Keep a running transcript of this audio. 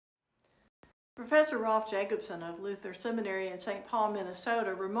Professor Rolf Jacobson of Luther Seminary in St. Paul,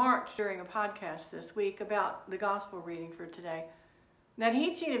 Minnesota, remarked during a podcast this week about the gospel reading for today that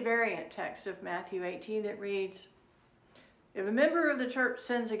he'd seen a variant text of Matthew 18 that reads, "If a member of the church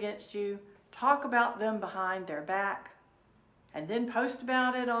sins against you, talk about them behind their back, and then post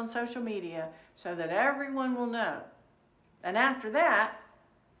about it on social media so that everyone will know. And after that,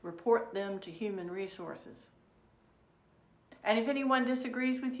 report them to human resources. And if anyone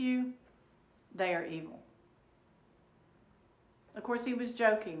disagrees with you, they are evil." Of course, he was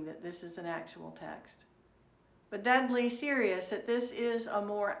joking that this is an actual text, but deadly serious that this is a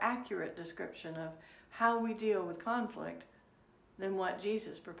more accurate description of how we deal with conflict than what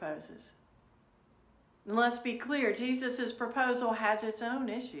Jesus proposes. And let's be clear, Jesus' proposal has its own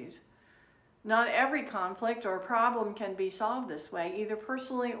issues. Not every conflict or problem can be solved this way, either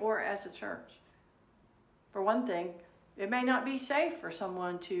personally or as a church. For one thing, it may not be safe for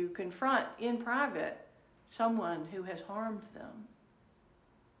someone to confront in private someone who has harmed them.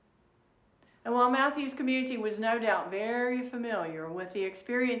 And while Matthew's community was no doubt very familiar with the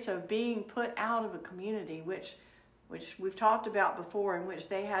experience of being put out of a community, which we've talked about before, and which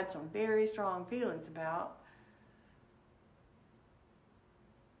they had some very strong feelings about,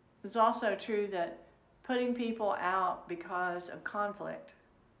 it's also true that putting people out because of conflict,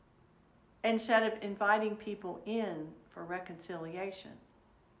 instead of inviting people in for reconciliation,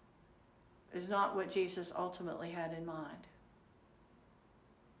 is not what Jesus ultimately had in mind.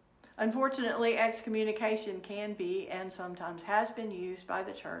 Unfortunately, excommunication can be, and sometimes has been, used by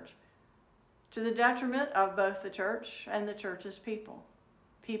the church to the detriment of both the church and the church's people.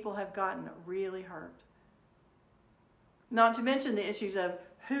 People have gotten really hurt. Not to mention the issues of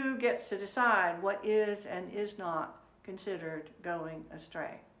who gets to decide what is and is not considered going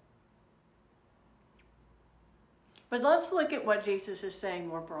astray. But let's look at what Jesus is saying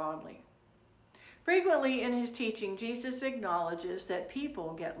more broadly. Frequently in his teaching, Jesus acknowledges that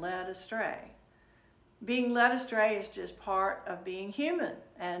people get led astray. Being led astray is just part of being human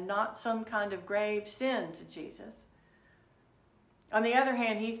and not some kind of grave sin to Jesus. On the other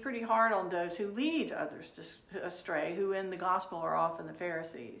hand, he's pretty hard on those who lead others astray, who in the gospel are often the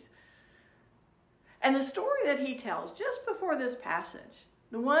Pharisees. And the story that he tells just before this passage,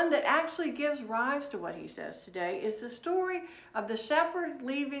 the one that actually gives rise to what he says today, is the story of the shepherd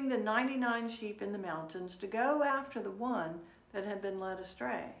leaving the 99 sheep in the mountains to go after the one that had been led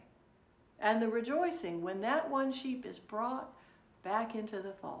astray, and the rejoicing when that one sheep is brought back into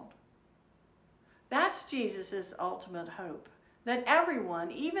the fold. That's Jesus' ultimate hope, that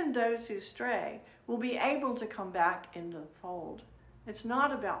everyone, even those who stray, will be able to come back into the fold. It's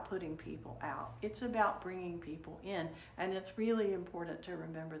not about putting people out. It's about bringing people in, and it's really important to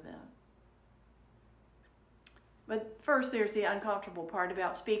remember that. But first, there's the uncomfortable part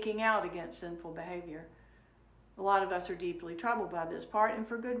about speaking out against sinful behavior. A lot of us are deeply troubled by this part, and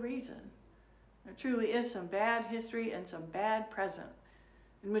for good reason. There truly is some bad history and some bad present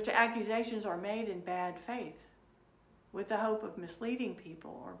in which accusations are made in bad faith with the hope of misleading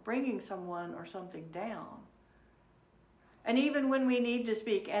people or bringing someone or something down. And even when we need to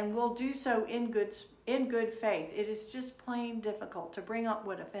speak, and will do so in good faith, it is just plain difficult to bring up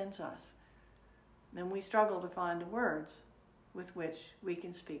what offends us. Then we struggle to find the words with which we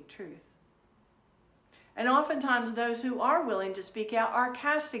can speak truth. And oftentimes those who are willing to speak out are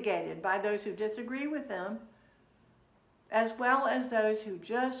castigated by those who disagree with them, as well as those who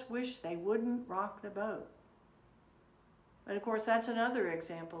just wish they wouldn't rock the boat. And of course, that's another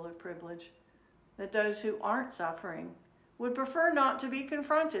example of privilege, that those who aren't suffering would prefer not to be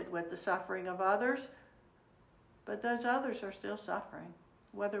confronted with the suffering of others, but those others are still suffering,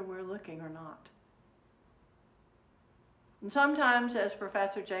 whether we're looking or not. And sometimes, as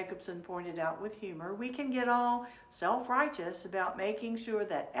Professor Jacobson pointed out with humor, we can get all self-righteous about making sure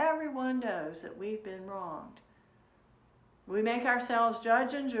that everyone knows that we've been wronged. We make ourselves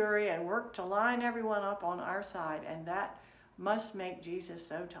judge and jury and work to line everyone up on our side, and that must make Jesus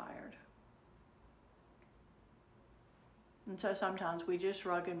so tired. And so sometimes we just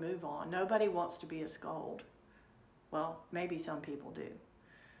shrug and move on. Nobody wants to be a scold. Well, maybe some people do.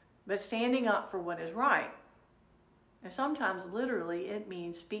 But standing up for what is right, and sometimes literally it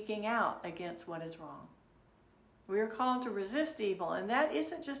means speaking out against what is wrong. We are called to resist evil, and that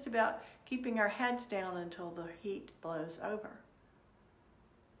isn't just about keeping our heads down until the heat blows over.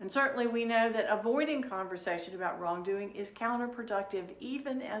 And certainly we know that avoiding conversation about wrongdoing is counterproductive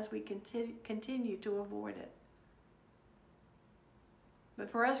even as we continue to avoid it. But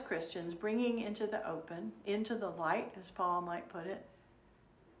for us Christians, bringing into the open, into the light, as Paul might put it,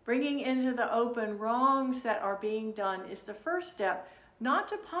 bringing into the open wrongs that are being done is the first step, not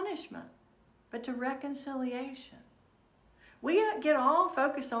to punishment, but to reconciliation. We get all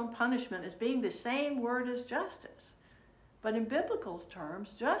focused on punishment as being the same word as justice. But in biblical terms,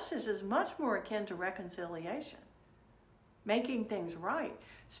 justice is much more akin to reconciliation, making things right.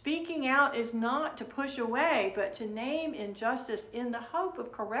 Speaking out is not to push away, but to name injustice in the hope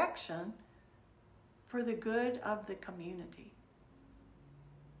of correction for the good of the community.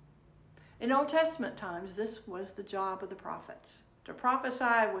 In Old Testament times, this was the job of the prophets. To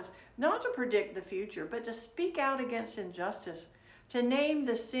prophesy was not to predict the future, but to speak out against injustice, to name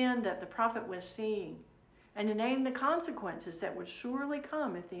the sin that the prophet was seeing, and to name the consequences that would surely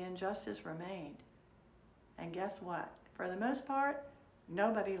come if the injustice remained. And guess what? For the most part,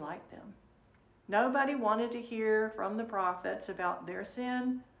 nobody liked them. Nobody wanted to hear from the prophets about their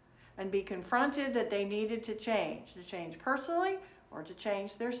sin and be confronted that they needed to change personally or to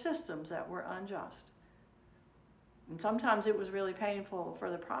change their systems that were unjust. And sometimes it was really painful for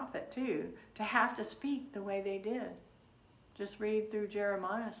the prophet, too, to have to speak the way they did. Just read through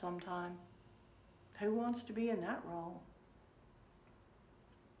Jeremiah sometime. Who wants to be in that role?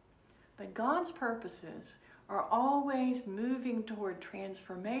 But God's purposes are always moving toward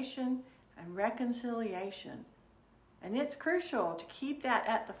transformation and reconciliation. And it's crucial to keep that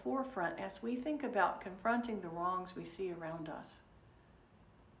at the forefront as we think about confronting the wrongs we see around us.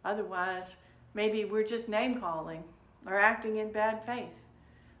 Otherwise, maybe we're just name-calling or acting in bad faith.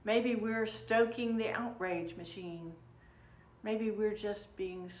 Maybe we're stoking the outrage machine. Maybe we're just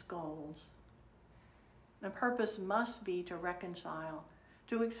being scolds. The purpose must be to reconcile,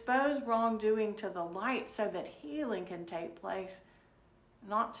 to expose wrongdoing to the light so that healing can take place,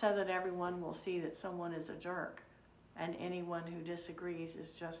 not so that everyone will see that someone is a jerk and anyone who disagrees is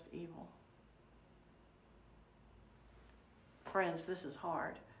just evil. Friends, this is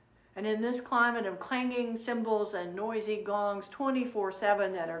hard. And in this climate of clanging cymbals and noisy gongs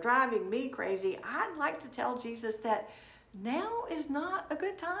 24/7 that are driving me crazy, I'd like to tell Jesus that now is not a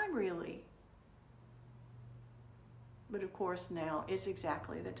good time, really. But of course, now is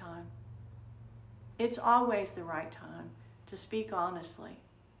exactly the time. It's always the right time to speak honestly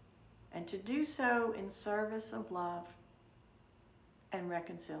and to do so in service of love and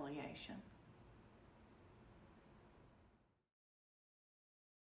reconciliation.